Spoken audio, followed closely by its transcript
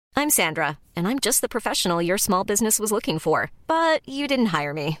I'm Sandra, and I'm just the professional your small business was looking for. But you didn't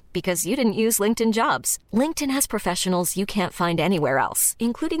hire me because you didn't use LinkedIn Jobs. LinkedIn has professionals you can't find anywhere else,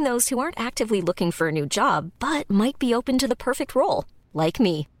 including those who aren't actively looking for a new job, but might be open to the perfect role, like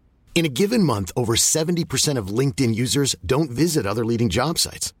me. In a given month, over 70% of LinkedIn users don't visit other leading job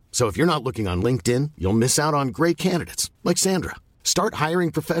sites. So if you're not looking on LinkedIn, you'll miss out on great candidates like Sandra. Start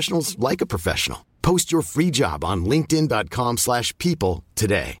hiring professionals like a professional. Post your free job on linkedin.com/people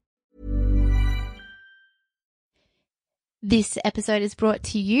today. This episode is brought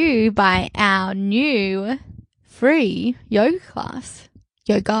to you by our new free yoga class.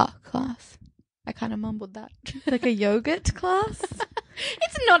 Yoga class. I kind of mumbled that. Like a yogurt class?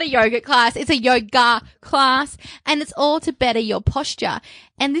 It's not a yoga class. It's a yoga class, and it's all to better your posture.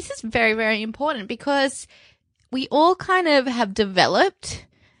 And this is very, very important because we all kind of have developed.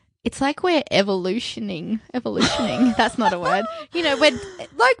 It's like we're evolutioning. That's not a word. You know,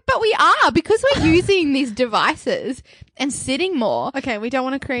 but we are, because we're using these devices and sitting more. Okay, we don't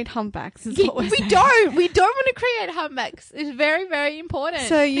want to create humpbacks. Is what we're saying. We don't want to create humpbacks. It's very, very important.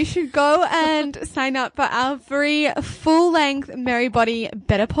 So you should go and sign up for our free full-length Merry Body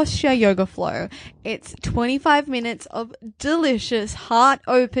Better Posture Yoga Flow. It's 25 minutes of delicious,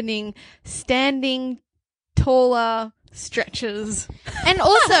 heart-opening, standing taller stretches. And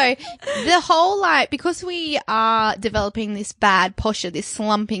also the whole, like, because we are developing this bad posture, this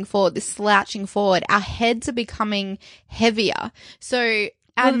slumping forward, this slouching forward, our heads are becoming heavier. So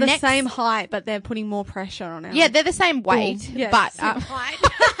our the same height, but they're putting more pressure on our. Yeah, they're the same weight, yes, but height.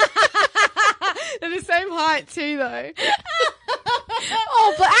 They're the same height too, though.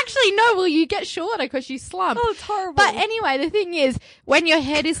 Oh, but actually, no. Well, you get shorter because you slump. Oh, it's horrible. But anyway, the thing is, when your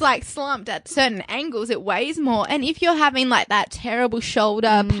head is like slumped at certain angles, it weighs more. And if you're having like that terrible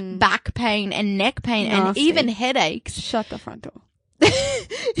shoulder, back pain, and neck pain, and Nasty. even headaches, Shut the front door.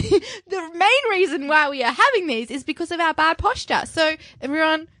 the main reason why we are having these is because of our bad posture. So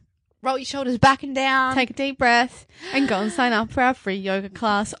everyone, roll your shoulders back and down. Take a deep breath and go and sign up for our free yoga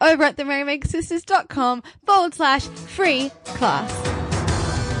class over at themerrymakersisters.com/free class.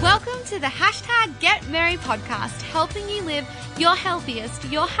 Welcome to the #Get Merry podcast, helping you live your healthiest,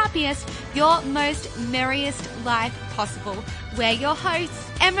 your happiest, your most merriest life possible. We're your hosts,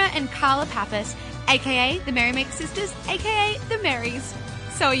 Emma and Carla Pappas, aka the Merrymaker Sisters, aka the Marys.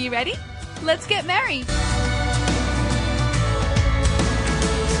 So are you ready? Let's get merry.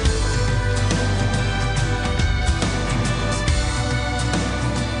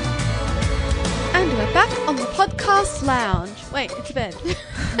 And we're back on the podcast lounge. Wait, it's a bed.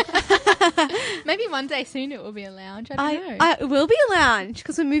 Maybe one day soon it will be a lounge. I don't know. It will be a lounge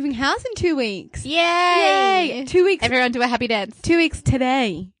because we're moving house in 2 weeks. Yay! 2 weeks. Everyone do a happy dance. 2 weeks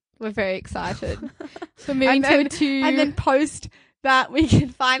today. We're very excited. We're moving to a two. And then post that we can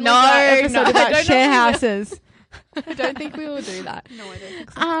finally No, do an episode no, I about don't share know. houses. I don't think we will do that. No, I don't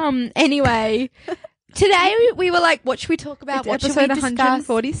think so. Anyway, today we were like, what should we talk about? It's What should episode we discuss?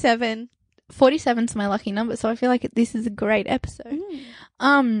 147. 47 is my lucky number, so I feel like this is a great episode.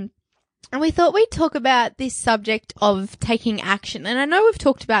 And we thought we'd talk about this subject of taking action. And I know we've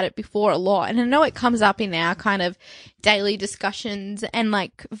talked about it before a lot, and I know it comes up in our kind of daily discussions and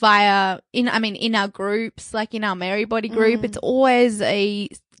like in our groups, like in our Merry Body group, it's always a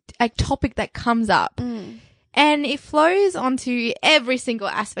topic that comes up. And it flows onto every single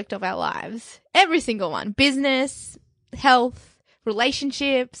aspect of our lives. Every single one. Business, health,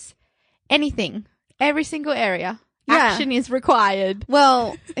 relationships, anything. Every single area. Yeah. Action is required.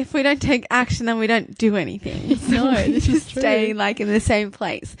 Well, if we don't take action, then we don't do anything. No, we this is just stay true. like in the same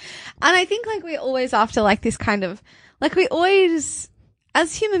place. And I think like we're always after like this kind of, like we always,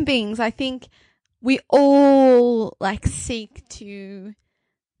 as human beings, I think we all like seek to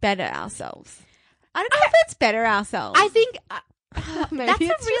better ourselves. I don't know if it's better ourselves. I think Maybe that's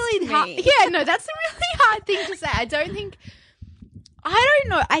it's a really just hard. me. Yeah, no, that's a really hard thing to say. I don't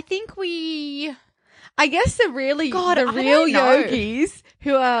know. I think I guess the real don't know. yogis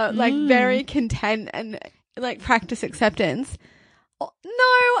who are like very content and like practice acceptance. No,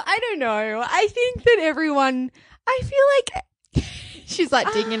 I don't know. I think that everyone, I feel like she's like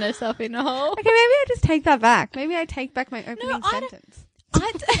digging herself in a hole. okay, maybe I just take that back. Maybe I take back my opening sentence.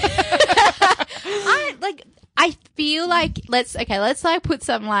 I feel like let's like put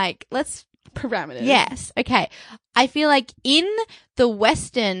some like let's Parameters. yes okay. I feel like in the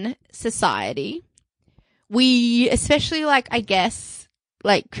Western society, we especially like I guess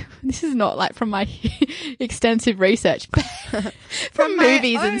like this is not like from my extensive research, but from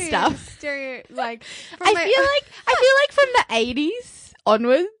movies and stuff. I I feel like from the 80s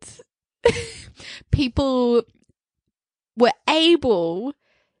onwards, people were able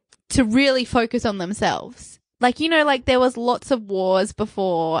to really focus on themselves. Like, you know, like there was lots of wars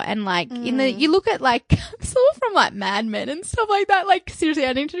before and like you look at like some from like Mad Men and stuff like that. Like seriously,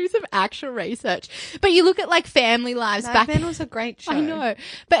 I need to do some actual research. But you look at like family lives Mad back. Men was a great show. I know.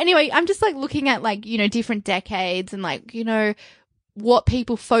 But anyway, I'm just like looking at like, you know, different decades and like, you know, what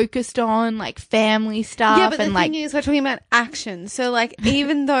people focused on, like family stuff. Yeah, but and the like, thing is, we're talking about action. So, like,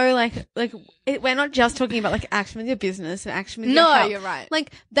 even though, we're not just talking about like action with your business and action with your no, health. you're right.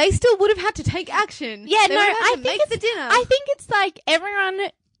 Like, they still would have had to take action. Yeah, They no, would have had I to think make the dinner. I think it's like everyone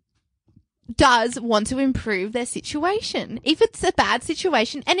does want to improve their situation. If it's a bad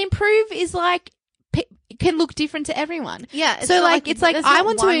situation, and improve is like can look different to everyone. Yeah, it's so not like like- it's like there's I not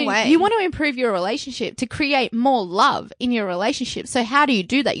want one to. way. You want to improve your relationship to create more love in your relationship. So how do you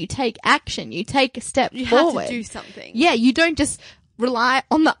do that? You take action. You take a step you forward. have to do something. Yeah, you don't just rely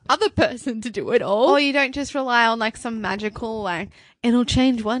on the other person to do it all. Or you don't just rely on like some magical, like, it'll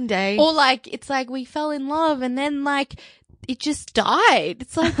change one day. Or like, it's like we fell in love and then like it just died.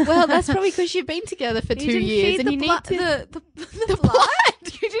 It's like, well, that's probably because you've been together for 2 You didn't years feed and the you blood- need to. the blood.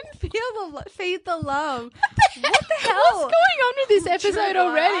 You didn't feed the love. What the hell? What's going on with this episode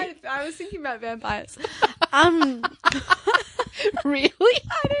already? I was thinking about vampires. Really?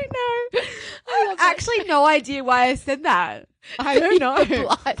 I don't know. I have actually no idea why I said that. I don't know.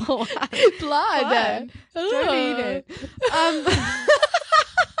 Blood. Blood. Don't eat it.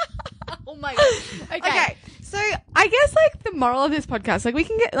 Oh my god. Okay. So I guess like the moral of this podcast, like we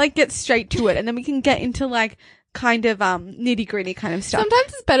can get straight to it, and then we can get into like kind of nitty gritty kind of stuff.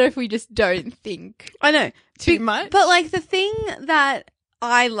 Sometimes it's better if we just don't think I know too much. but like the thing that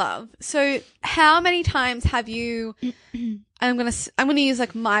I love. So how many times have you? And I'm gonna use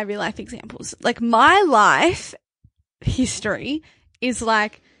like my real life examples. Like my life history is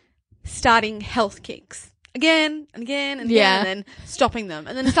like starting health kicks. Again and again and again, Yeah. and then stopping them,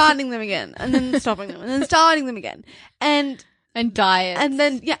 and then starting them again, and then stopping them, and then starting them again, and diet.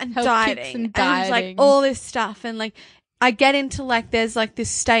 then and Health kicks dieting, and and dieting. like all this stuff, and like I get into like there's like this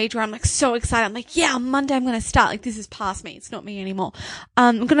stage where I'm like so excited. I'm like, yeah, on Monday I'm gonna start. Like this is past me. It's not me anymore.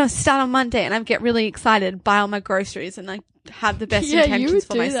 I'm gonna start on Monday, and I get really excited, buy all my groceries, and like have the best Yeah, you intentions would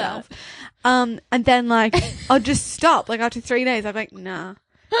for do myself. And then like I'll just stop. Like after 3 days, I'm like, nah.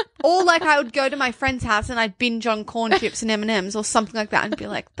 Or like I would go to my friend's house and I'd binge on corn chips and M&Ms or something like that and be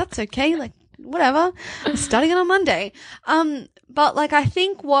like, that's okay, like whatever. I'm starting it on Monday. But like I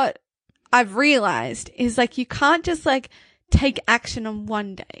think what I've realized is like you can't just like take action on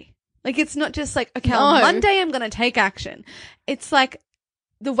one day. Like it's not just like, okay, on No. Monday I'm going to take action. It's like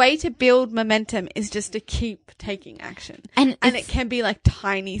the way to build momentum is just to keep taking action. And it it's- can be like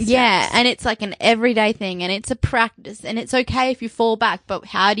tiny steps. Yeah, and it's like an everyday thing and it's a practice and it's okay if you fall back, but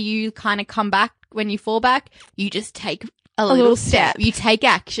how do you kind of come back when you fall back? You just take a little step. You take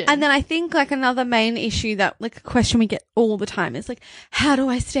action. And then I think like another main issue that like a question we get all the time is like, how do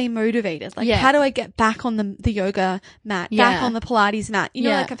I stay motivated? Like, Yeah. how do I get back on the yoga mat, back Yeah. on the Pilates mat? You know,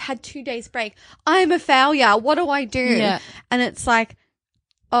 Yeah. like I've had 2 days break. I'm a failure. What do I do? Yeah. And it's like,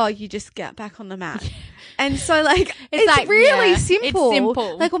 oh, you just get back on the mat. And so like, it's like, really yeah, simple. it's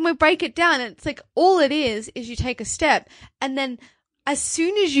simple. Like when we break it down, it's like all it is you take a step, and then as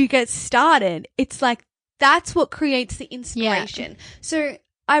soon as you get started, it's like, that's what creates the inspiration. So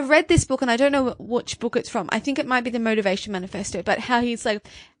I read this book and I don't know which book it's from. I think it might be the Motivation Manifesto, but how he's like,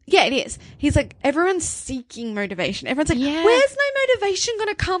 yeah, it is. He's like, everyone's seeking motivation. Everyone's like, Yeah. where's my motivation going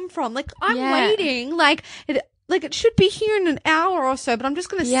to come from? Like, I'm Yeah. waiting. Like it should be here in an hour or so, but I'm just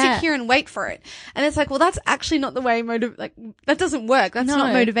going to Yeah. sit here and wait for it. And it's like, well, that's actually not the way that doesn't work. That's No.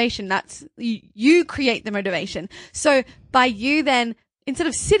 not motivation. That's you create the motivation. So by you then, instead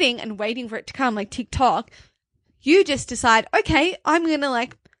of sitting and waiting for it to come like TikTok, you just decide, okay, I'm going to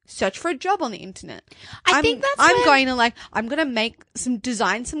like search for a job on the internet. I think that's I'm when- going to make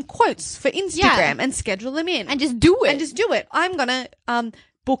design some quotes for Instagram Yeah. and schedule them in and just do it. and just do it. I'm going to,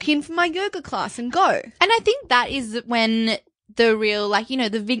 book in for my yoga class and go. And I think that is when the real, like, you know,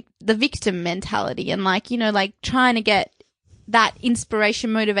 the victim mentality and like, you know, like trying to get that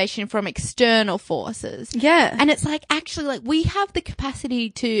inspiration, motivation from external forces. Yeah. And it's like, actually, like we have the capacity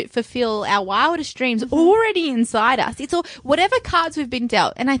to fulfill our wildest dreams already inside us. It's all, whatever cards we've been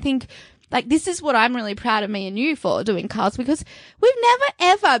dealt. And I think like this is what I'm really proud of me and you for doing cards, because we've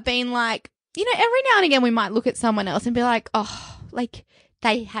never ever been like, you know, every now and again we might look at someone else and be like, oh, like,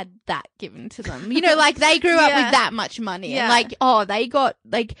 they had that given to them. You know, like they grew up Yeah. with that much money. Yeah. And like, oh, they got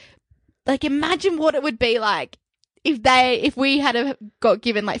like imagine what it would be like if we had got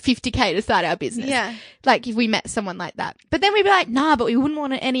given like 50K to start our business. Yeah. Like if we met someone like that. But then we'd be like, nah, but we wouldn't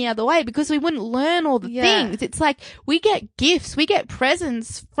want it any other way because we wouldn't learn all the things. It's like we get gifts, we get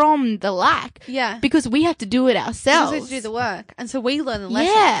presents from the lack. Yeah. Because we have to do it ourselves. We have to do the work. And so we learn the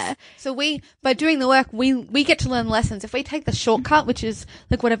lessons. Yeah. So by doing the work, we get to learn lessons. If we take the shortcut, which is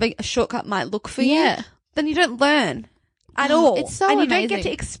like whatever a shortcut might look for you, then you don't learn. At all. It's so and you amazing. don't get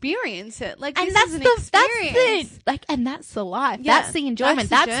to experience it. Like, and this that's is an the experience. That's the life. Yeah, that's the enjoyment.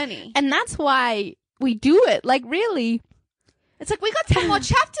 That's the journey. And that's why we do it. Like, really. It's like we got 10 more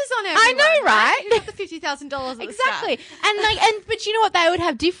chapters on everyone. I know, right? We got the $50,000 Exactly. But you know what? They would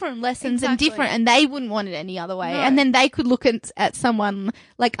have different lessons and they wouldn't want it any other way. No. And then they could look at someone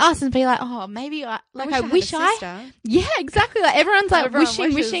like us and be like, oh, maybe I wish I. Yeah, exactly. Like everyone's like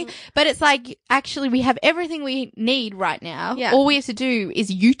wishing. But it's like, actually, we have everything we need right now. Yeah. All we have to do is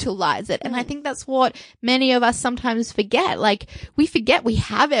utilize it. And I think that's what many of us sometimes forget. Like, we forget we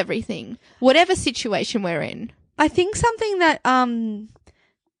have everything, whatever situation we're in. I think something that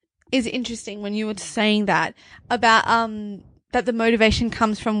is interesting when you were saying that about that the motivation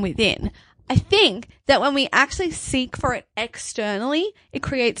comes from within. I think that when we actually seek for it externally, it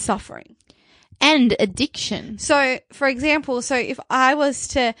creates suffering. And addiction. So, for example, if I was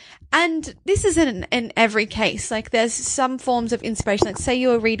to, and this isn't in every case, like there's some forms of inspiration, like say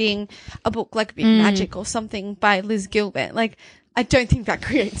you're reading a book like Big Magic or something by Liz Gilbert, like I don't think that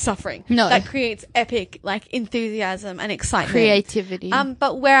creates suffering. No. That creates epic, like, enthusiasm and excitement. Creativity.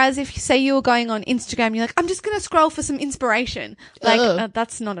 But whereas if you say you were going on Instagram, you're like, I'm just going to scroll for some inspiration. Like,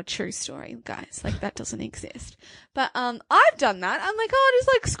 that's not a true story, guys. Like, that doesn't exist. But, I've done that. I'm like, oh, just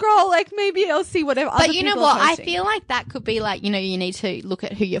like scroll, like maybe I'll see whatever other people are posting. But you know what? I feel like that could be like, you need to look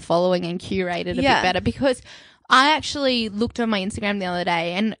at who you're following and curate it a bit better, because I actually looked on my Instagram the other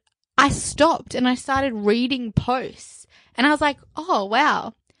day and I stopped and I started reading posts. And I was like, oh,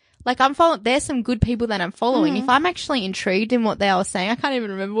 wow. Like, there's some good people that I'm following. If I'm actually intrigued in what they were saying, I can't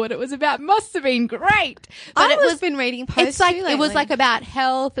even remember what it was about. Must have been great. But I've been reading posts it's like, it was like about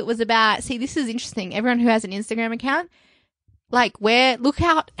health. It was about, see, this is interesting. Everyone who has an Instagram account, like look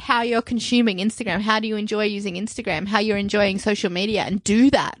how you're consuming Instagram. How do you enjoy using Instagram? How you're enjoying social media, and do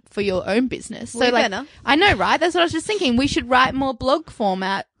that for your own business. So like, I know, right? That's what I was just thinking. We should write more blog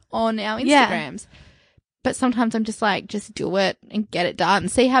format on our Instagrams. Yeah. But sometimes I'm just like, just do it and get it done.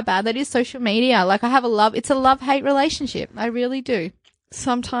 See how bad that is, social media. Like it's a love-hate relationship. I really do.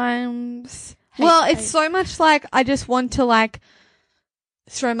 Sometimes. It's so much like I just want to like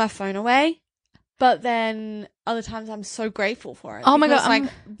throw my phone away. But then other times I'm so grateful for it. Oh my God.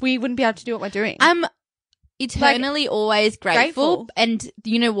 Like we wouldn't be able to do what we're doing. I'm eternally always grateful. And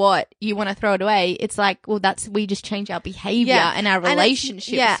you know what? You want to throw it away. It's like, well, we just change our behavior and our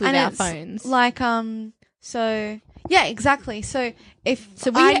relationships with our phones. Like, So, yeah, exactly. So if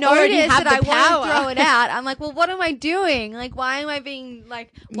we I notice that I want to throw it out, I'm like, well, what am I doing? Like, why am I being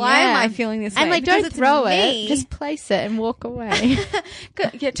like, why am I feeling this way? And like, because don't throw it. Just place it and walk away.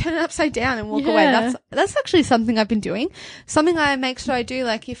 Turn it upside down and walk away. That's actually something I've been doing. Something I make sure I do,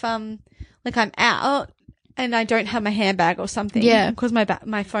 like if I'm out and I don't have my handbag or something. Yeah. Because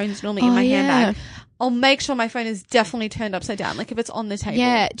my phone's normally in my handbag. I'll make sure my phone is definitely turned upside down, like if it's on the table.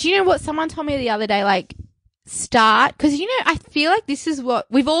 Yeah. Do you know what someone told me the other day? Like, because I feel like this is what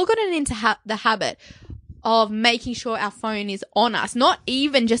we've all gotten into the habit of making sure our phone is on us, not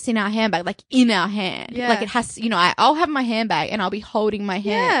even just in our handbag, like in our hand. Yeah. Like it has, I'll have my handbag and I'll be holding my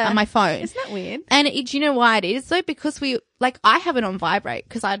hand on my phone. Isn't that weird? And do you know why it is though? Because I have it on vibrate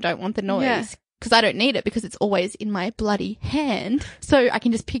because I don't want the noise. Yeah. Because I don't need it because it's always in my bloody hand. So I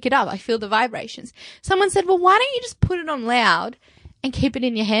can just pick it up. I feel the vibrations. Someone said, well, why don't you just put it on loud and keep it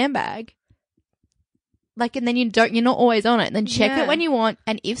in your handbag? Like, and then you're not always on it. And then check it when you want.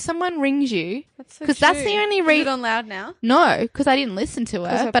 And if someone rings you, because that's the only reason. Is it on loud now? No, because I didn't listen to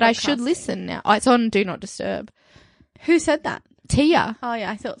her, but I should listen now. Oh, it's on Do Not Disturb. Who said that? Tia. Oh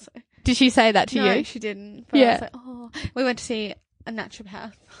yeah, I thought so. Did she say that to you? No, she didn't. But I was like, we went to see a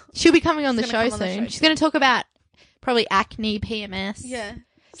naturopath. She'll be coming on the show soon. She's going to talk about probably acne, PMS. Yeah.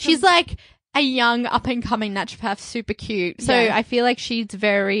 She's like a young up and coming naturopath, super cute. So I feel like she's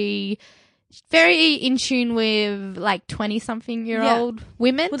very in tune with like 20-something-year-old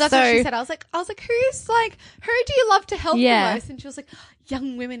women. Well, that's what she said. I was like, who do you love to help the most? And she was like,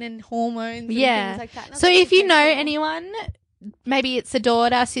 young women and hormones and things like that. So if you know anyone, maybe it's a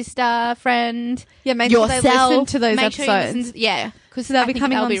daughter, sister, friend, make sure they listen to those episodes. Because they'll be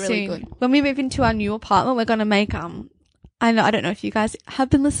coming on be soon. Really good. When we move into our new apartment, we're going to make I don't know if you guys have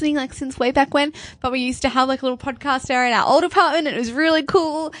been listening like since way back when, but we used to have like a little podcast area in our old apartment and it was really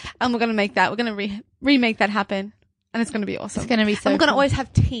cool. And we're going to make that. We're going to remake that happen. And it's going to be awesome. It's going to be so And we're going to cool. always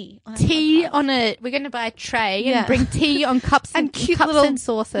have tea. We're going to buy a tray and bring tea on cups and cute cups little and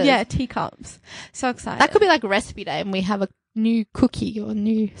saucers. Yeah, teacups. So excited. That could be like recipe day and we have a new cookie or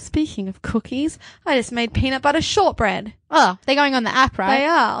new... Speaking of cookies, I just made peanut butter shortbread. Oh, they're going on the app, right? They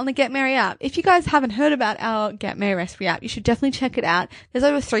are on the Get Merry app. If you guys haven't heard about our Get Merry recipe app, you should definitely check it out. There's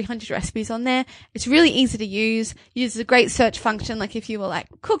over 300 recipes on there. It's really easy to use. Uses a great search function. Like if you were like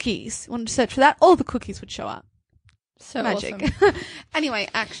cookies, wanted to search for that, all the cookies would show up. So Magic. awesome. Anyway,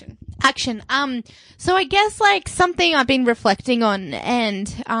 action. So I guess like something I've been reflecting on and,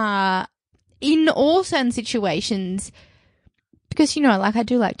 in all certain situations, because, you know, like I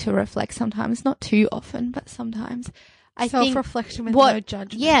do like to reflect sometimes, not too often, but sometimes. I think Self-reflection with no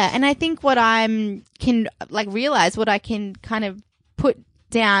judgment. Yeah, and I think what I can like realize, what I can kind of put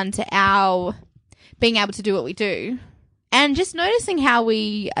down to our being able to do what we do, and just noticing how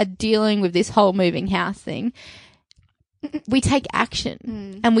we are dealing with this whole moving house thing. We take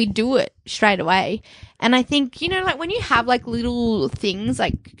action and we do it straight away. And I think, you know, like when you have like little things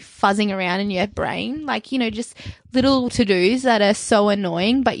like fuzzing around in your brain, like, you know, just little to-dos that are so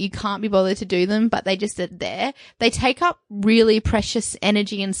annoying, but you can't be bothered to do them, but they just are there. They take up really precious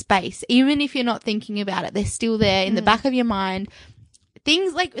energy and space. Even if you're not thinking about it, they're still there in the back of your mind.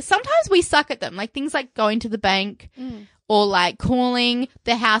 Things like, sometimes we suck at them, like things like going to the bank or like calling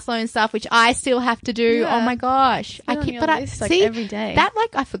the house loan stuff, which I still have to do. Yeah. Oh my gosh. It's on your list, like, every day. That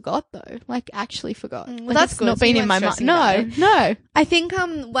like I forgot though, like actually forgot. Well, Like, that's it's good. not So you been in my weren't mind. No, stressing no. I think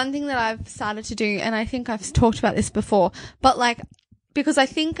one thing that I've started to do, and I think I've talked about this before, but like because I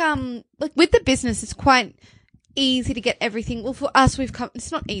think like with the business, it's quite easy to get everything. Well, for us,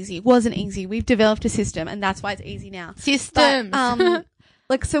 it's not easy. It wasn't easy. We've developed a system, and that's why it's easy now. Systems. But,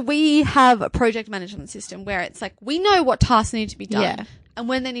 like, so we have a project management system where it's like we know what tasks need to be done Yeah. and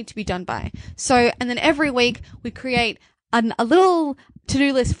when they need to be done by. So, and then every week we create a little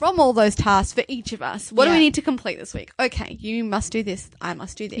to-do list from all those tasks for each of us. What do Yeah. we need to complete this week? Okay, you must do this. I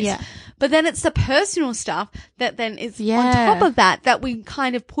must do this. Yeah. But then it's the personal stuff that then is on Yeah. top of that we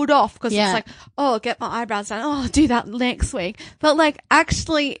kind of put off because Yeah. it's like, oh, get my eyebrows done. Oh, I'll do that next week. But like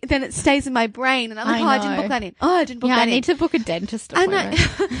actually then it stays in my brain and I'm like, I oh, I didn't know. book that in. Oh, I didn't book Yeah, that I in. need to book a dentist And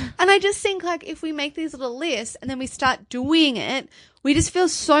appointment. and I just think like if we make these little lists and then we start doing it, we just feel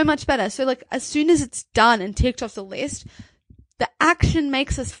so much better. So like as soon as it's done and ticked off the list, the action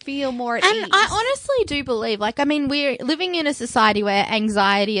makes us feel more at ease. And I honestly do believe, like, I mean, we're living in a society where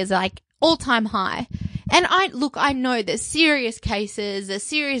anxiety is like all-time high. And I know there's serious cases, there's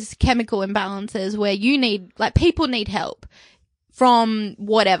serious chemical imbalances where people need help from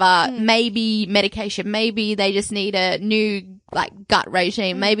whatever, maybe medication, maybe they just need a new, like, gut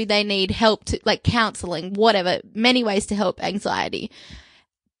regime, maybe they need help to, like, counseling, whatever, many ways to help anxiety.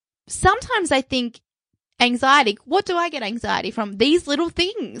 Sometimes I think anxiety, what do I get anxiety from? These little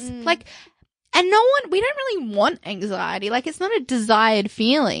things. Like, and we don't really want anxiety. Like, it's not a desired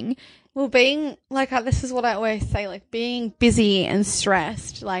feeling. Well, being like, this is what I always say, like being busy and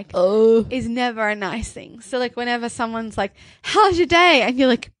stressed, like is never a nice thing. So like whenever someone's like, how's your day? And you're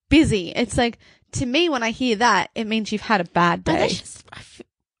like busy. It's like, to me, when I hear that, it means you've had a bad But day.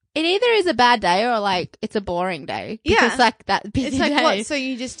 it either is a bad day or like it's a boring day. Yeah. It's like that busy It's like, day. what? So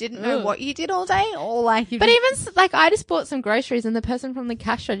you just didn't know what you did all day? Or like, But even like I just bought some groceries and the person from the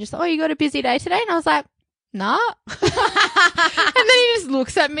cash register just, oh, you got a busy day today? And I was like, nah. And then he just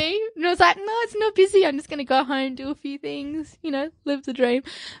looks at me and I was like, no, it's not busy. I'm just going to go home, do a few things, you know, live the dream.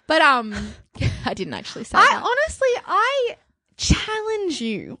 But, I didn't actually say that. I challenge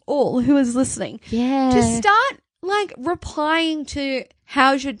you all who is listening Yeah. to start like replying to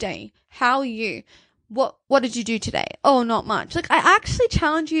how's your day? How are you? What did you do today? Oh, not much. Like I actually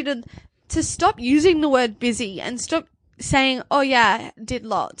challenge you to stop using the word busy and stop saying, oh yeah, did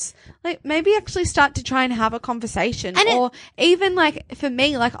lots. Like maybe actually start to try and have a conversation. Or even like for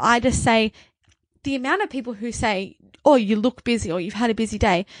me, like I just say the amount of people who say, oh, you look busy or you've had a busy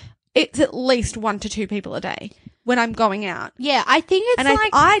day, it's at least 1 to 2 people a day when I'm going out. Yeah, I think it's And like...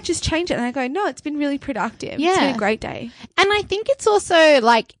 I just change it and I go, no, it's been really productive. It's Yeah. been a great day. And I think it's also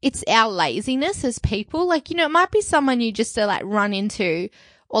like it's our laziness as people. Like, you know, it might be someone you just like run into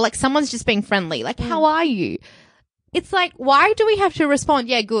or like someone's just being friendly. Like, how are you? It's like, why do we have to respond?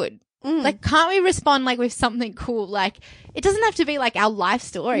 Yeah, good. Like, can't we respond like with something cool? Like, it doesn't have to be like our life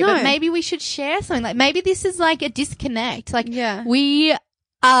story, No. but maybe we should share something. Like, maybe this is like a disconnect. Like, Yeah. we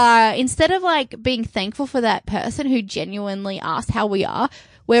instead of like being thankful for that person who genuinely asked how we are,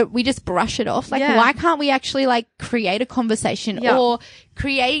 where we just brush it off. Like, Yeah. why can't we actually like create a conversation Yeah. or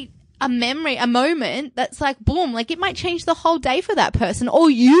create a memory, a moment that's like, boom, like it might change the whole day for that person or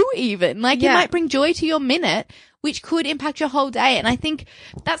you even. Like, Yeah. it might bring joy to your minute which could impact your whole day. And I think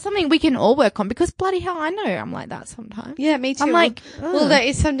that's something we can all work on, because bloody hell, I know I'm like that sometimes. Yeah, me too. I'm like, well, there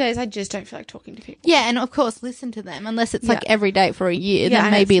is some days I just don't feel like talking to people. yeah, and of course, listen to them, unless it's like every day for a year, Yeah, then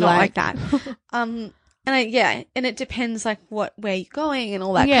and maybe it's not like that. And it depends like where you're going and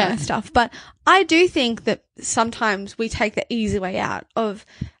all that Yeah. kind of stuff. But I do think that sometimes we take the easy way out of,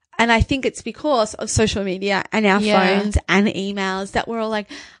 and I think it's because of social media and our Yeah. phones and emails that we're all like,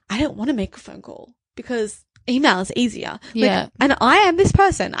 I don't want to make a phone call because email is easier. Yeah. And I am this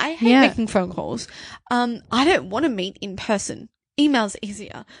person. I hate Yeah. making phone calls. I don't want to meet in person. Email's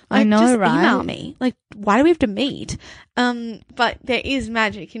easier. I know, just right? email me. Like, why do we have to meet? But there is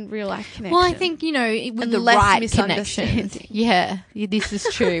magic in real life connection. Well, I think, you know, with And the less right misunderstanding. connections. Yeah, this is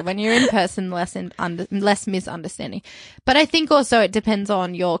true. When you're in person, less misunderstanding. But I think also it depends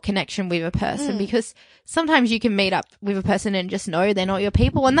on your connection with a person, because sometimes you can meet up with a person and just know they're not your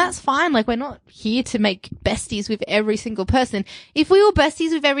people, and that's fine. Like, we're not here to make besties with every single person. If we were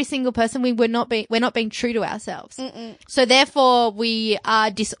besties with every single person, we're not being true to ourselves. So therefore, we are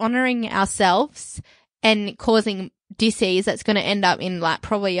dishonoring ourselves and causing disease that's going to end up in like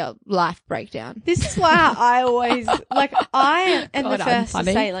probably a life breakdown. this is why I always, like, I am God, the I'm first to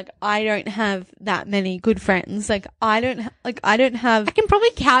funny. say, like, I don't have that many good friends. Like, I don't have. I can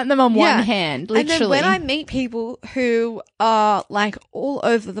probably count them on Yeah. one hand, literally. And then when I meet people who are like all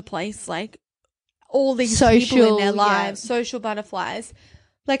over the place, like all these people Social, in their yeah. lives, social butterflies,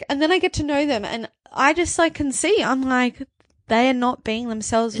 like, and then I get to know them and I just like can see, I'm like, they are not being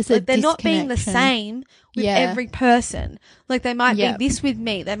themselves. It's a Like, they're not being the disconnection. same with Yeah. every person. Like, they might Yeah. be this with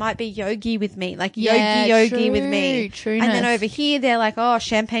me. They might be yogi with me. Like, Yeah, yogi with me. trueness. And then over here, they're like, oh,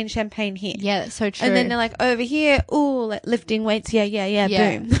 champagne here. Yeah, that's so true. And then they're like, over here, ooh, like lifting weights. Yeah, Yeah.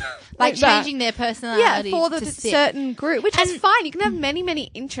 boom. like that. changing their Yeah, personality for the to sit. certain group, which is And- fine. You can have many, many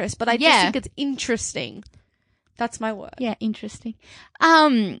interests, but I just Yeah. think it's interesting. That's my word. Yeah, interesting.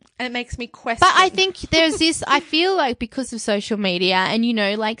 And it makes me question. But I think there's this, I feel like because of social media and, you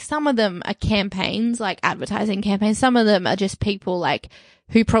know, like some of them are campaigns, like advertising campaigns. Some of them are just people like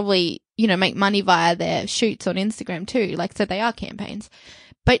who probably, you know, make money via their shoots on Instagram too. Like, so they are campaigns.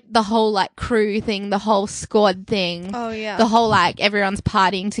 But the whole like crew thing, the whole squad thing. Oh, yeah. The whole like everyone's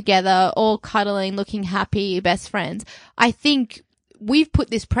partying together, all cuddling, looking happy, best friends. I think we've put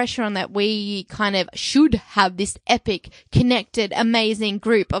this pressure on that we kind of should have this epic, connected, amazing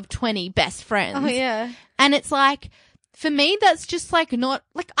group of 20 best friends. Oh, yeah. And it's like, for me, that's just like not,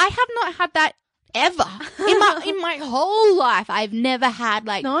 like I have not had that ever in my whole life. I've never had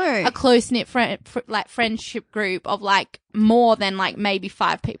like No. a close-knit friendship group of like more than like maybe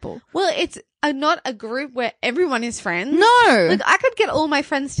 5 people. Well, it's not a group where everyone is friends. No. Like, I could get all my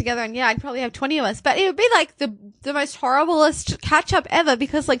friends together and, yeah, I'd probably have 20 of us, but it would be like the most horriblest catch up ever,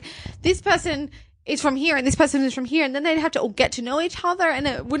 because like this person is from here and this person is from here, and then they'd have to all get to know each other, and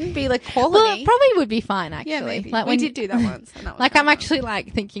it wouldn't be like quality. Well, it probably would be fine actually. yeah, maybe. Like We did do that once. And that was Like, kinda I'm fun. actually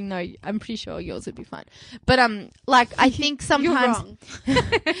like thinking, no, I'm pretty sure yours would be fine. But like I think sometimes You're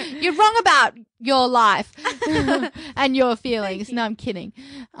wrong. you're wrong about your life and your feelings. No, I'm kidding.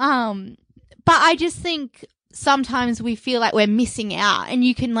 But I just think sometimes we feel like we're missing out, and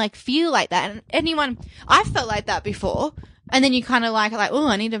you can like feel like that. And I felt like that before. And then you kind of like, oh,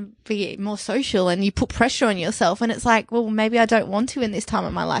 I need to be more social, and you put pressure on yourself, and it's like, well, maybe I don't want to in this time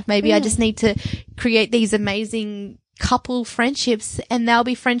of my life. Maybe I just need to create these amazing couple friendships, and they'll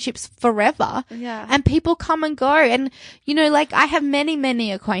be friendships forever. Yeah. And people come and go. And, you know, like I have many,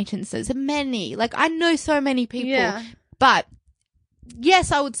 many acquaintances, like I know so many people, Yeah. but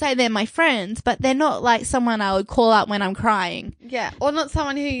yes, I would say they're my friends, but they're not like someone I would call up when I'm crying. Yeah. Or not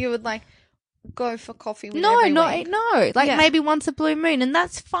someone who you would like go for coffee with No, every not week. no. Like Yeah. maybe once a blue moon, and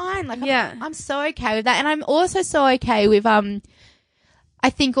that's fine. Like Yeah. I'm so okay with that, and I'm also so okay with I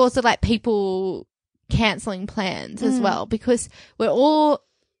think also like people canceling plans as well, because we're all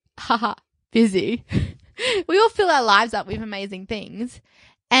busy. We all fill our lives up with amazing things.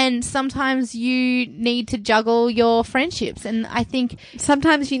 And sometimes you need to juggle your friendships. And I think,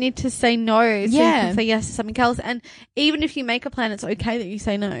 Sometimes you need to say no so you Yeah. can say yes to something else. And even if you make a plan, it's okay that you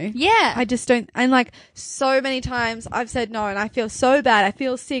say no. yeah. I just don't, and like so many times I've said no and I feel so bad. I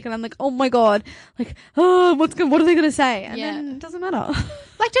feel sick and I'm like, oh my God, like, oh, what are they going to say? And Yeah. then it doesn't matter.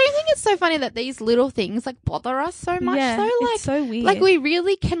 Like, don't you think it's so funny that these little things like bother us so much? Yeah, so like, it's so weird. Like we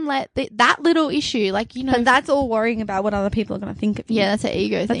really can let that little issue, like, you know, But that's all worrying about what other people are going to think of you. yeah, that's an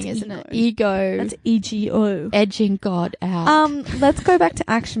ego That's thing, isn't it? ego. Ego. That's EGO. Edging God out. Let's go back to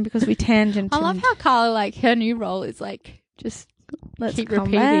action because we tangented. I love how Carla, like, her new role is like just Let's keep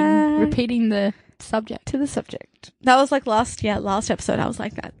come repeating the subject. to the subject. That was like last episode. I was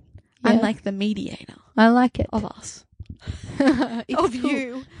like that. Yeah. I'm like the mediator. I like it. of us. It's Of cool.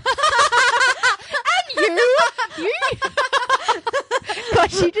 you. And you.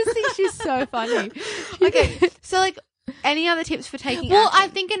 Gosh, she just thinks she's so funny. Okay, so like any other tips for taking Well, action? I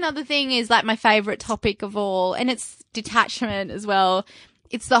think another thing is like my favorite topic of all, and it's detachment as well.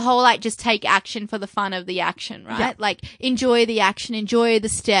 It's the whole like just take action for the fun of the action, right? Yeah. Like enjoy the action, enjoy the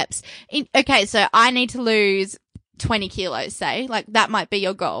steps. Okay, so I need to lose 20 kilos, say, like that might be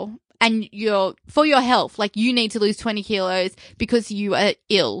your goal. And for your health, like you need to lose 20 kilos because you are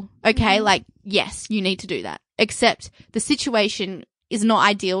ill. Okay. Mm-hmm. Like, yes, you need to do that, except the situation is not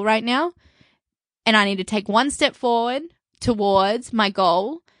ideal right now. And I need to take one step forward towards my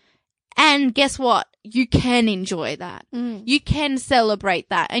goal. And guess what? You can enjoy that. You can celebrate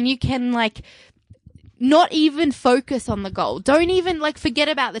that, and you can like not even focus on the goal. Don't even like forget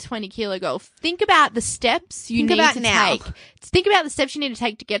about the 20 kilo goal. Think about the steps you need to take. Think about the steps you need to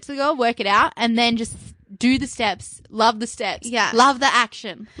take to get to the goal, work it out, and then just do the steps. Love the steps. Yeah. Love the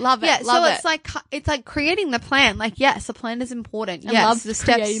action. Love it. Yeah, Love so it. it's like creating the plan. Like, yes, the plan is important. I Yes, love the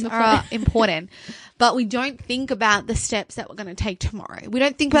steps creating the are plan. important. But we don't think about the steps that we're going to take tomorrow. We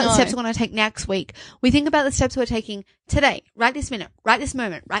don't think about the No. steps we're going to take next week. We think about the steps we're taking today, right this minute, right this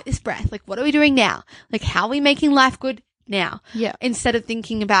moment, right this breath. Like, what are we doing now? Like, how are we making life good now? Yeah. Instead of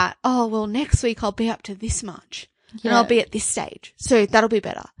thinking about, oh, well, next week I'll be up to this much. And Yeah. I'll be at this stage. So that'll be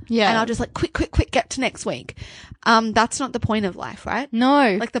better. Yeah. And I'll just like quick, get to next week. That's not the point of life, right?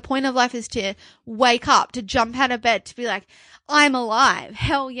 No. Like the point of life is to wake up, to jump out of bed, to be like, I'm alive.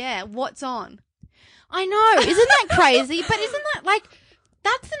 Hell yeah. What's on? I know. Isn't that crazy? But isn't that like,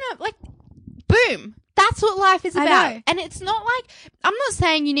 like, boom. That's what life is I about. know. And it's not like, I'm not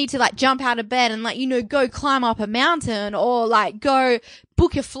saying you need to like jump out of bed and like, go climb up a mountain or like go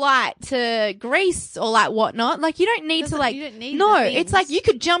book a flight to Greece or like whatnot. Like you don't need to like, you don't need no, the it's things. like you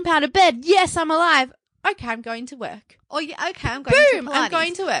could jump out of bed. Yes, I'm alive. Okay, I'm going to work. Oh yeah, okay, I'm going Boom, to I'm Pilates.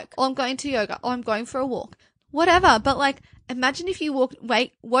 going to work. Or I'm going to yoga. Or I'm going for a walk. Whatever. But like, imagine if you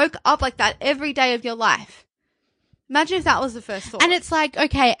woke up like that every day of your life. Imagine if that was the first thought. And it's like,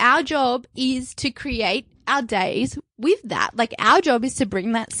 okay, our job is to create our days with that. Like our job is to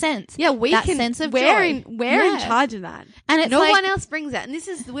bring that sense. yeah, we that can. sense of we're joy. we're in Yeah. charge of that. And it's no like- one else brings that. And this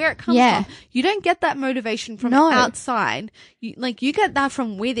is where it comes Yeah. from. You don't get that motivation from No. outside. You get that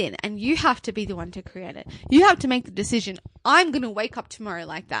from within, and you have to be the one to create it. You have to make the decision. I'm going to wake up tomorrow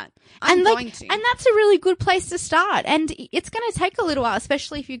like that. I'm going to. And that's a really good place to start. And it's going to take a little while,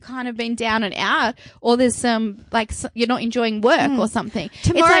 especially if you've kind of been down and out or there's some, you're not enjoying work or something.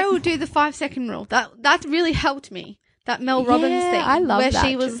 Tomorrow It's like- we'll do the 5-second rule. That really helped me. That Mel Robbins Yeah, thing. I love where that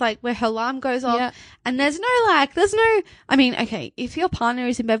she was like, where her alarm goes off. Yeah. And there's no, I mean, okay, if your partner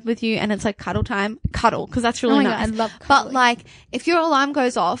is in bed with you and it's like cuddle time, cuddle, because that's really Oh my God, nice. I love But cuddling. like, if your alarm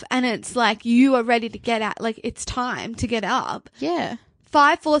goes off and it's like you are ready to get out, like it's time to get up, yeah.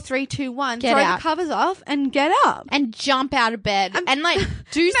 5, 4, 3, 2, 1, Get throw out. the covers off and get up. And jump out of bed and like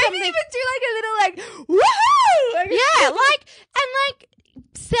do Maybe something. even do like a little like, woohoo! Like, Yeah,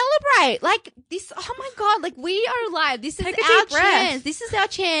 celebrate. Like this, oh my God, like we are alive. This is Take a our deep breath. chance. This is our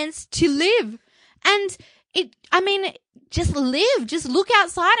chance to live. And just live. Just look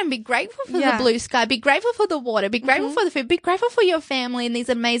outside and be grateful for Yeah. the blue sky. Be grateful for the water. Be grateful for the food. Be grateful for your family and these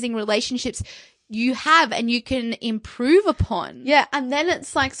amazing relationships you have and you can improve upon. Yeah, and then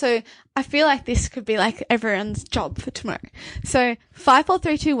it's like, so I feel like this could be like everyone's job for tomorrow. So 5, 4,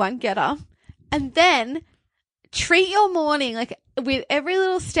 3, 2, 1, get up, and then treat your morning like with every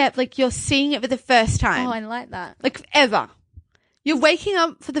little step like you're seeing it for the first time, Oh, I like that. like ever. You're waking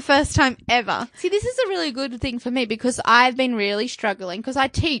up for the first time ever. See, this is a really good thing for me because I've been really struggling because I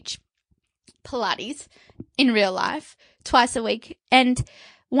teach Pilates in real life twice a week and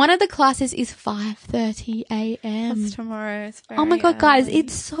one of the classes is 5:30 a.m. That's tomorrow. It's Oh my God, guys, early.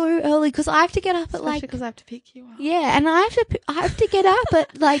 it's so early because I have to get up at Especially like, because I have to pick you up. yeah, and I have to get up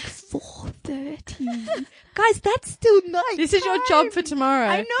at like 4:30. Guys, that's still night. This is your job for tomorrow.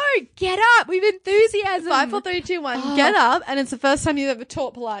 I know. Get up with enthusiasm. 5, 4, 3, 2, 1, Oh. get up, and it's the first time you've ever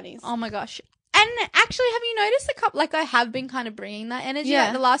taught Pilates. Oh my gosh. And actually, have you noticed I have been kind of bringing that energy. Yeah.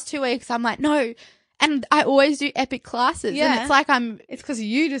 Like the last 2 weeks, I'm like, no. And I always do epic classes. Yeah. And it's like It's because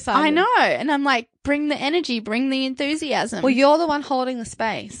you decided. I know. And I'm like, bring the energy, bring the enthusiasm. Well, you're the one holding the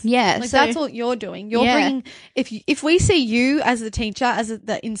space. Yeah, Like so- that's what you're doing. You're Yeah. bringing, if we see you as the teacher, as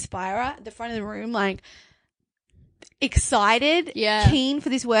the inspirer at the front of the room, like excited, Yeah. keen for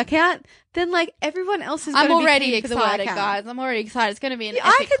this workout, then like everyone else is I'm gonna be already keen for the excited, workout. guys. I'm already excited. It's going to be an Yeah,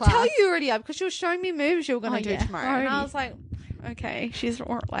 epic I could class. tell you already are because you were showing me moves you were going to Oh, do yeah. tomorrow. And I Already. was like, okay, she's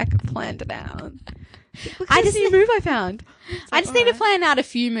like planned it out. Look at this new move I found. I just need to plan out a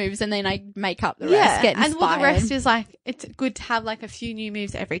few moves and then I make up the rest. Get inspired. And well, the rest is like, it's good to have like a few new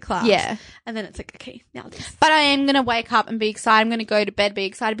moves every class. Yeah. And then it's like, okay, now this. But I am going to wake up and be excited. I'm going to go to bed, be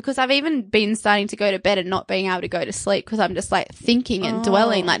excited, because I've even been starting to go to bed and not being able to go to sleep because I'm just like thinking and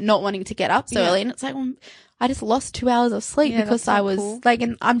dwelling, like not wanting to get up so early. And it's like, well, I just lost 2 hours of sleep because I was like,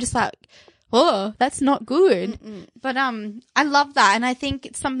 and I'm just like, oh, that's not good. But I love that, and I think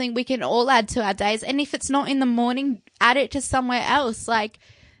it's something we can all add to our days. And if it's not in the morning, add it to somewhere else. Like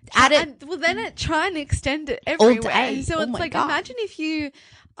add it. And, well, then try and extend it everywhere. All day. So Oh it's my like, God. imagine if you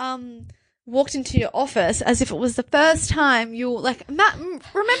walked into your office as if it was the first time you like.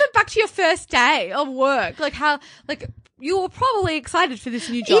 Remember back to your first day of work, like how like. You were probably excited for this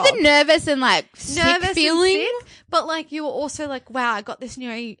new job. Either nervous and like sick feeling. But like you were also like, wow, I got this new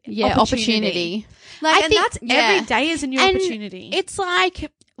opportunity. Like, I and think, that's every day is a new And opportunity. It's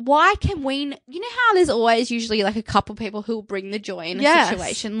like, why can we, you know how there's always usually like a couple people who will bring the joy in a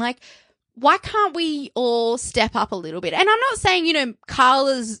situation? Like, why can't we all step up a little bit? And I'm not saying, you know,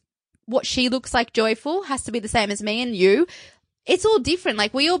 Carla's, what she looks like joyful has to be the same as me and you. It's all different.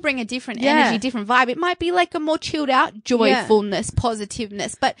 Like, we all bring a different energy, different vibe. It might be like a more chilled out joyfulness,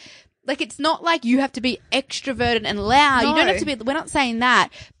 positiveness, but like, it's not like you have to be extroverted and loud. You don't have to be, we're not saying that,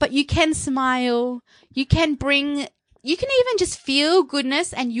 but you can smile. You can even just feel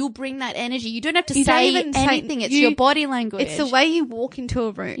goodness and you'll bring that energy. You don't have to say anything. It's your body language. It's the way you walk into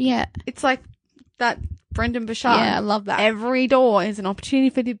a room. Yeah. It's like that Brendan Bouchard. Yeah, I love that. Every door is an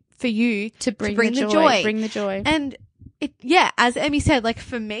opportunity for you to bring the joy. Bring the joy. And as Emmy said, like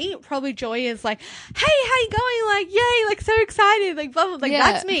for me, probably joy is like, hey, how you going? Like, yay, like so excited, like blah, blah, like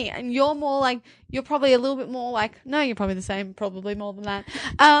that's me. And you're more like, you're probably a little bit more like, no, you're probably the same, probably more than that.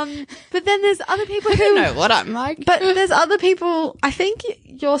 But then there's other people who know what I'm like. But there's other people, I think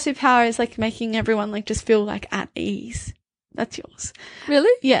your superpower is like making everyone like just feel like at ease. That's yours.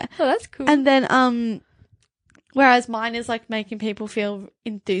 Really? Yeah. Oh, that's cool. And then, whereas mine is like making people feel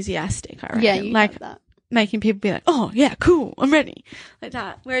enthusiastic, I reckon. Yeah, you like have that. Making people be like, oh yeah, cool, I'm ready. Like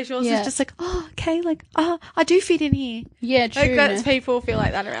that. Whereas yours is just like, oh, okay, like, I do fit in here. Yeah, true. Like, people feel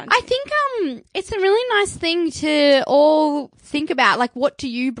like that around I you. think, it's a really nice thing to all think about, like, what do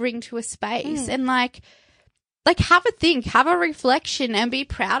you bring to a space? And like have a think, have a reflection and be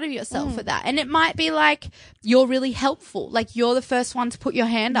proud of yourself for that. And it might be like, you're really helpful. Like, you're the first one to put your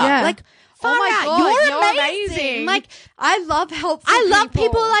hand up. Yeah. Like, oh my out. God, You're amazing. Like, I love helpful I love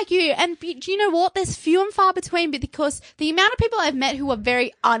people like you. And do you know what? There's few and far between, because the amount of people I've met who are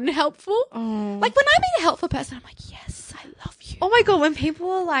very unhelpful, like when I meet a helpful person, I'm like, yes, I love you. Oh my God, when people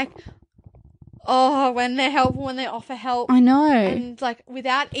are like, oh, when they're helpful, when they offer help. I know. And like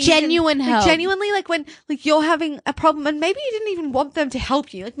without even, genuine help. Genuinely, like when like you're having a problem and maybe you didn't even want them to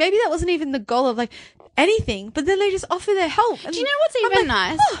help you. Like maybe that wasn't even the goal of like anything, but then they just offer their help. And do you know what's even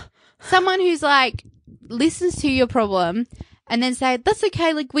nice? Someone who's like listens to your problem and then say, that's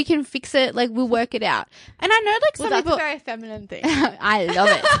okay, like we can fix it, like we'll work it out. And I know like some that's people. a very feminine thing. I love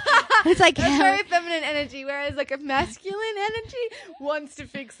it. It's like that's very feminine energy, whereas like a masculine energy wants to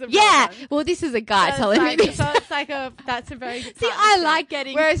fix the problem. Yeah. Well, this is a guy telling me this. So it's like that's a very good See, partnership. I like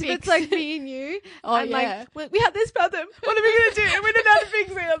getting Whereas fixed. if it's like me and you, and yeah. like we have this problem, what are we gonna do? And we don't know how to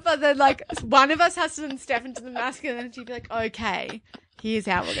fix it. But then like one of us has to step into the masculine energy and be like, okay, here's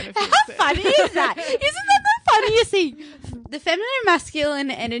how we're gonna fix it. How funny is that? Isn't that the funniest thing? The feminine and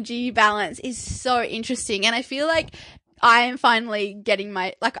masculine energy balance is so interesting, and I feel like I am finally getting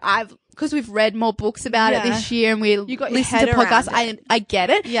because we've read more books about it this year and we listen to podcasts. I get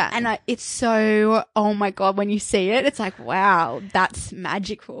it. Yeah. And it's so, oh my God, when you see it, it's like, wow, that's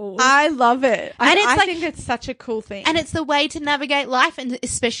magical. I love it. And I think it's such a cool thing. And it's the way to navigate life and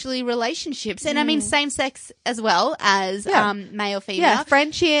especially relationships. And I mean, same sex as well as male, female. Yeah,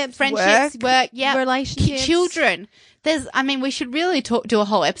 friendships, work, relationships. Children. We should really do a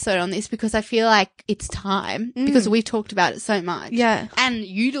whole episode on this because I feel like it's time because we've talked about it so much. Yeah. And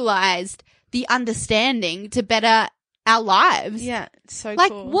utilized the understanding to better our lives. Yeah. It's so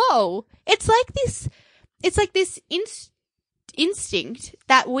like, cool. whoa. It's like this instinct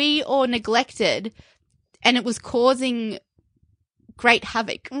that we all neglected and it was causing great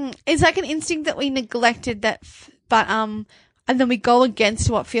havoc. It's like an instinct that we neglected but and then we go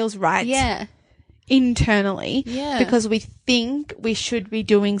against what feels right. Yeah. Internally, because we think we should be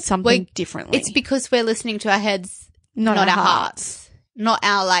doing something differently. It's because we're listening to our heads, not our hearts, not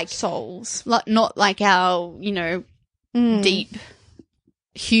our souls, not like our deep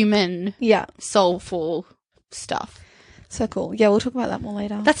human, soulful stuff. So cool. Yeah, we'll talk about that more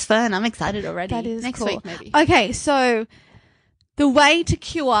later. That's fun. I'm excited already. That is next cool. week maybe. Okay, so the way to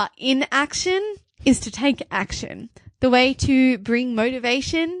cure inaction is to take action. The way to bring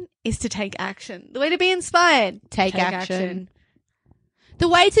motivation is to take action. The way to be inspired, Take action. The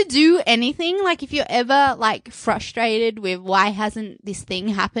way to do anything, like if you're ever like frustrated with why hasn't this thing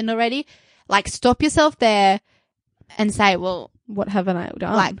happened already, like stop yourself there and say, well, What haven't I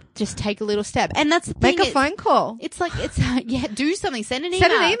done? like just take a little step. And that's the thing. Make a phone call. It's like, it's, yeah, do something. Send an email.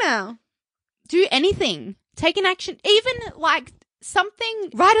 Send an email. Do anything. Take an action. Even like something.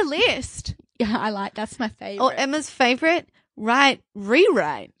 Write a list. Yeah, I like, that's my favorite. Or Emma's favorite, rewrite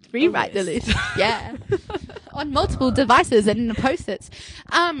Rewrite the list. Yeah. On multiple devices and in the post-its.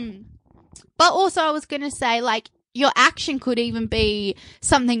 But also I was going to say, like, your action could even be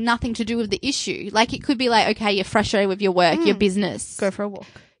something nothing to do with the issue. Like, it could be like, okay, you're frustrated with your work, your business. Go for a walk.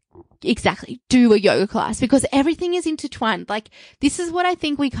 Exactly. Do a yoga class, because everything is intertwined. Like, this is what I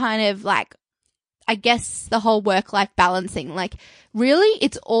think we kind of like, I guess the whole work-life balancing. Like, really,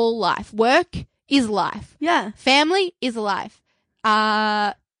 it's all life. Work is life. Yeah. Family is life.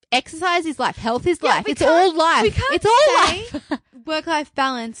 Exercise is life. Health is life. we It's can't- all life. We can't It's all say life. work-life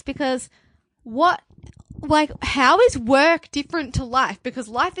balance because how is work different to life? Because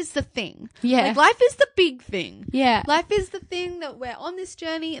life is the thing. Yeah. Like, life is the big thing. Yeah. Life is the thing that we're on this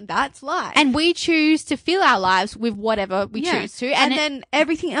journey, and that's life. And we choose to fill our lives with whatever we choose to. And it- then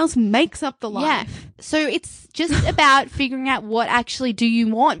everything else makes up the life. Yeah. So it's just about figuring out what actually do you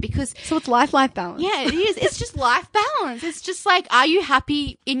want, because So it's life balance. yeah, it is. It's just life balance. It's just like, are you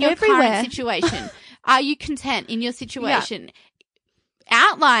happy in your Everywhere. current situation? Are you content in your situation?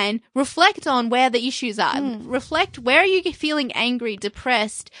 Outline, reflect on where the issues are. Reflect, where are you feeling angry,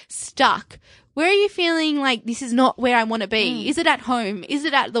 depressed, stuck? Where are you feeling like this is not where I want to be? Is it at home? Is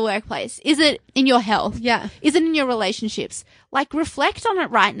it at the workplace? Is it in your health? Yeah. Is it in your relationships? Like, reflect on it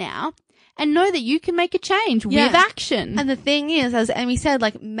right now and know that you can make a change with action. And the thing is, as Emmy said,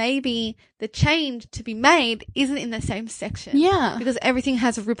 like, maybe the change to be made isn't in the same section. Yeah. Because everything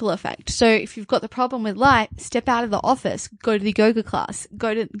has a ripple effect. So if you've got the problem with light, step out of the office, go to the yoga class,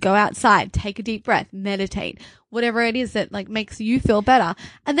 go outside, take a deep breath, meditate, whatever it is that like makes you feel better.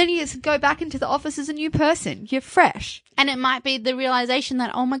 And then you just go back into the office as a new person. You're fresh. And it might be the realization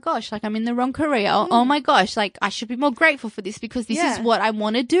that, oh my gosh, like I'm in the wrong career. Oh my gosh, like I should be more grateful for this because this is what I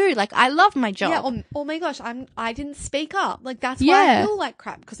want to do. Like, I love my job. Yeah. Oh my gosh, I didn't speak up. Like, that's why I feel like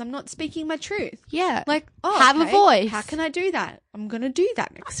crap, because I'm not speaking my truth. Yeah. Like, have a voice. How can I do that? I'm going to do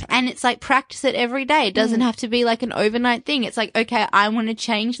that next time. And it's like, practice it every day. It doesn't have to be like an overnight thing. It's like, okay, I want to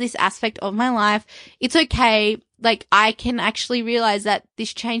change this aspect of my life. It's okay. Like, I can actually realize that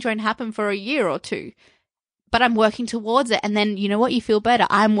this change won't happen for a year or two, but I'm working towards it. And then, you know what? You feel better.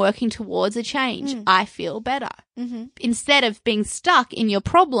 I'm working towards a change. I feel better. Instead of being stuck in your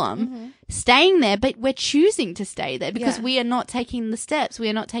problem, staying there, but we're choosing to stay there because we are not taking the steps. We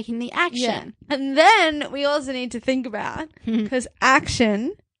are not taking the action. And then we also need to think about, because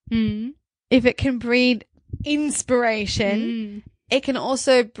action, if it can breed inspiration, it can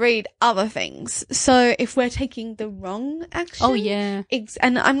also breed other things. So if we're taking the wrong action. Oh, yeah.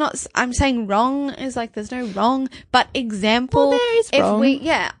 And I'm saying wrong is like, there's no wrong, but example. Well, there is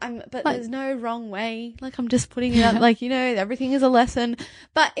wrong. But there's no wrong way. Like, I'm just putting it out, like, you know, everything is a lesson.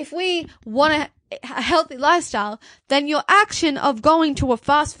 But if we want a healthy lifestyle, then your action of going to a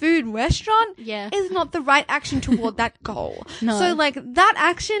fast food restaurant is not the right action toward that goal. No. So like, that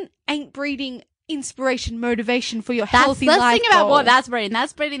action ain't breeding inspiration, motivation for your healthy life. Let's think about goal. what that's breeding.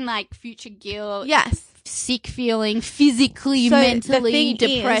 That's breeding like future guilt. Yes. Sick feeling, physically, So mentally, the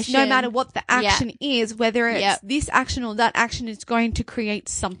thing depression. is, no matter what the action is, whether it's this action or that action, is going to create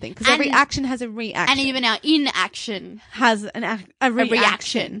something. Because every action has a reaction. And even our inaction has a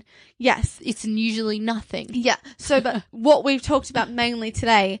reaction. Yes. It's usually nothing. Yeah. So, but what we've talked about mainly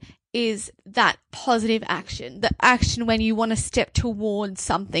today is that positive action, the action when you want to step towards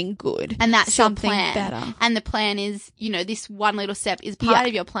something good. And that's something your plan. better. And the plan is, you know, this one little step is part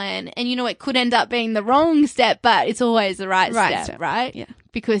of your plan. And, you know, it could end up being the wrong step, but it's always the right step, right? Yeah.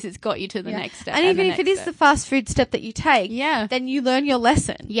 Because it's got you to the next step. And even if it is the fast food step that you take, then you learn your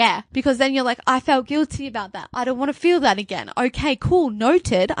lesson. Yeah. Because then you're like, I felt guilty about that. I don't want to feel that again. Okay, cool.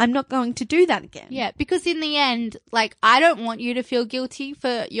 Noted. I'm not going to do that again. Yeah. Because in the end, like, I don't want you to feel guilty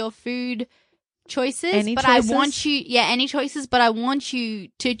for your food choices. Any but choices? I want you, any choices, but I want you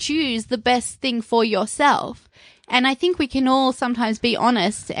to choose the best thing for yourself. And I think we can all sometimes be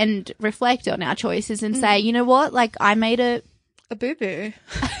honest and reflect on our choices and say, you know what, like, I made a boo-boo.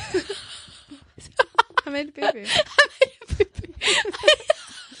 I made a boo-boo.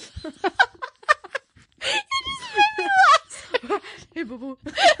 Hey, boo-boo.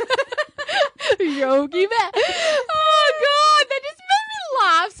 Yogi man. Oh, God, that just made me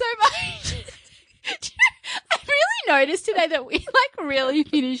laugh so much. noticed today that we like really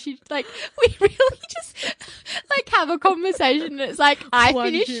finish it. Like we really just like have a conversation and it's like I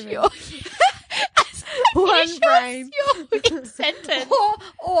One finish human. your One finish brain. your sentence.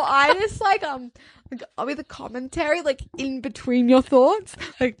 Or I just like with a commentary like in between your thoughts,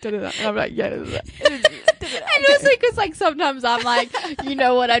 like da-da-da. And I'm like yeah. Da-da-da. And also because like sometimes I'm like, you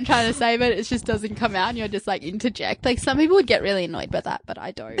know what I'm trying to say, but it just doesn't come out and you're just like interject. Like some people would get really annoyed by that, but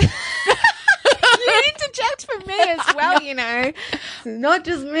I don't. You interject for me as well, you know. It's not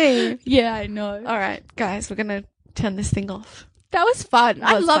just me. Yeah, I know. All right, guys, we're gonna turn this thing off. That was fun.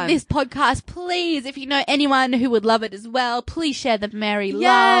 I was love fun. this podcast. Please, if you know anyone who would love it as well, please share the Mary love.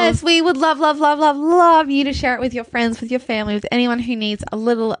 Yes, we would love you to share it with your friends, with your family, with anyone who needs a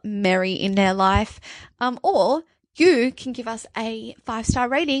little Mary in their life. Or you can give us a 5-star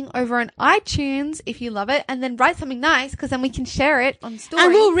rating over on iTunes if you love it, and then write something nice because then we can share it on stories.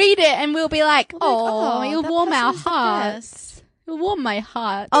 And we'll read it and we'll be like, oh, oh, you'll that warm our person's the hearts. You'll warm my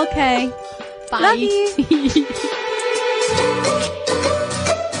heart. Okay. Bye. Love you.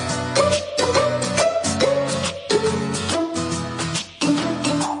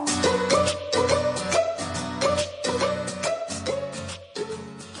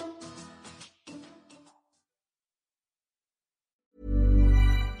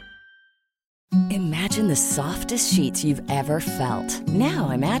 Imagine the softest sheets you've ever felt.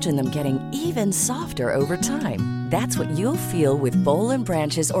 Now imagine them getting even softer over time. That's what you'll feel with Boll &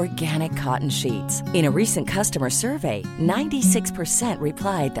 Branch's organic cotton sheets. In a recent customer survey, 96%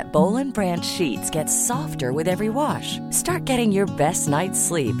 replied that Boll & Branch sheets get softer with every wash. Start getting your best night's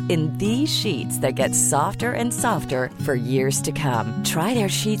sleep in these sheets that get softer and softer for years to come. Try their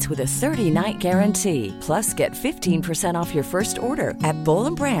sheets with a 30-night guarantee. Plus, get 15% off your first order at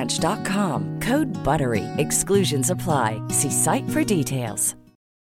bollandbranch.com. Code BUTTERY. Exclusions apply. See site for details.